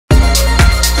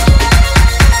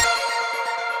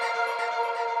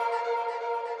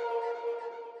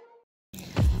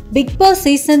Big Boss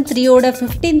season 3ோட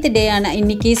 15th டேயான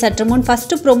இன்னைக்கு சற்று முன்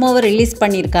ஃபஸ்ட்டு ப்ரோமோவை ரிலீஸ்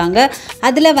பண்ணியிருக்காங்க.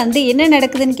 அதில் என்ன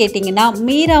நடக்குதுன்னு கேட்டிங்கன்னா,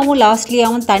 மீராவும்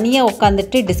லாஸ்ட்லியாவும் தனியாக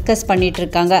உட்காந்துட்டு டிஸ்கஸ் பண்ணிகிட்டு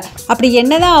இருக்காங்க. அப்படி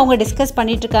என்னதான் அவங்க டிஸ்கஸ்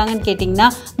பண்ணிகிட்டு இருக்காங்கன்னு கேட்டிங்கன்னா,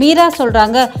 மீரா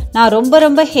சொல்கிறாங்க, நான்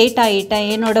ரொம்ப ஹேட் ஆகிட்டேன்,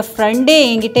 என்னோடய ஃப்ரெண்டே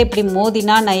என்கிட்ட இப்படி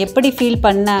மோதினா நான் எப்படி ஃபீல்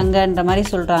பண்ணாங்கன்ற மாதிரி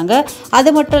சொல்கிறாங்க.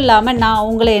 அது மட்டும் இல்லாமல் நான்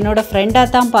அவங்கள என்னோடய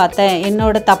ஃப்ரெண்டாக தான் பார்த்தேன்,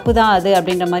 என்னோட தப்பு தான் அது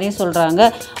அப்படின்ற மாதிரியும்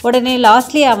சொல்கிறாங்க. உடனே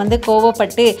லாஸ்ட்லியா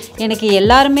கோவப்பட்டு, எனக்கு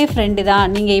எல்லாருமே ஃப்ரெண்டு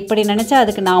தான், நீங்கள் இப்படி நினச்சா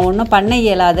அதுக்கு நான் ஒன்றும் பண்ண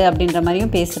இயலாது அப்படின்ற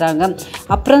மாதிரியும் பேசுகிறாங்க.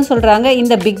 அப்புறம் சொல்கிறாங்க,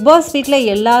 இந்த பிக் பாஸ் வீட்டில்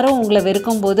எல்லாரும் உங்களை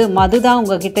வெறுக்கும் போது மது தான்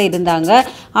உங்ககிட்ட இருந்தாங்க,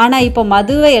 ஆனால் இப்போ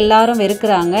மதுவை எல்லாரும்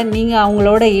வெறுக்கிறாங்க, நீங்கள்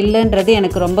அவங்களோட இல்லைன்றது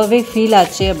எனக்கு ரொம்பவே ஃபீல்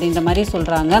ஆச்சு அப்படின்ற மாதிரி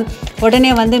சொல்கிறாங்க.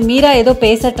 உடனே மீரா ஏதோ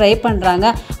பேச ட்ரை பண்ணுறாங்க,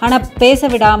 ஆனால் பேச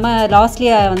விடாமல்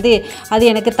லாஸ்ட்லியா அது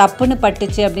எனக்கு தப்புன்னு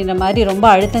பட்டுச்சு அப்படின்ற மாதிரி ரொம்ப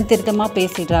அழுத்தம் திருத்தமாக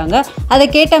பேசிடுறாங்க. அதை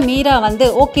கேட்ட மீரா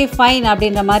ஓகே ஃபைன்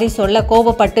அப்படின்ற மாதிரி சொல்ல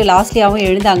கோபப்பட்டு லாஸ்ட்லியாவும்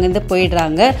எழுந்து அங்கேருந்து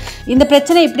போயிடுறாங்க. இந்த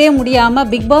பிரச்சனை இப்படியே முடியாமல்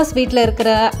பிக் பாஸ் வீட்டில்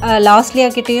இருக்கிற லாஸ்ட்லியா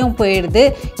கிட்டேயும் போயிடுது.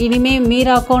 இனிமேல்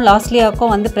மீராக்கும்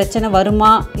லாஸ்ட்லியாவுக்கும் பிரச்சனை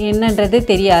வருமா என்னன்றது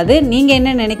தெரியாது. நீங்கள்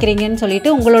என்ன நினைக்கிறீங்கன்னு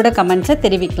சொல்லிட்டு உங்களோட கமெண்ட்ஸை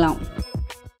தெரிவிக்கலாம்.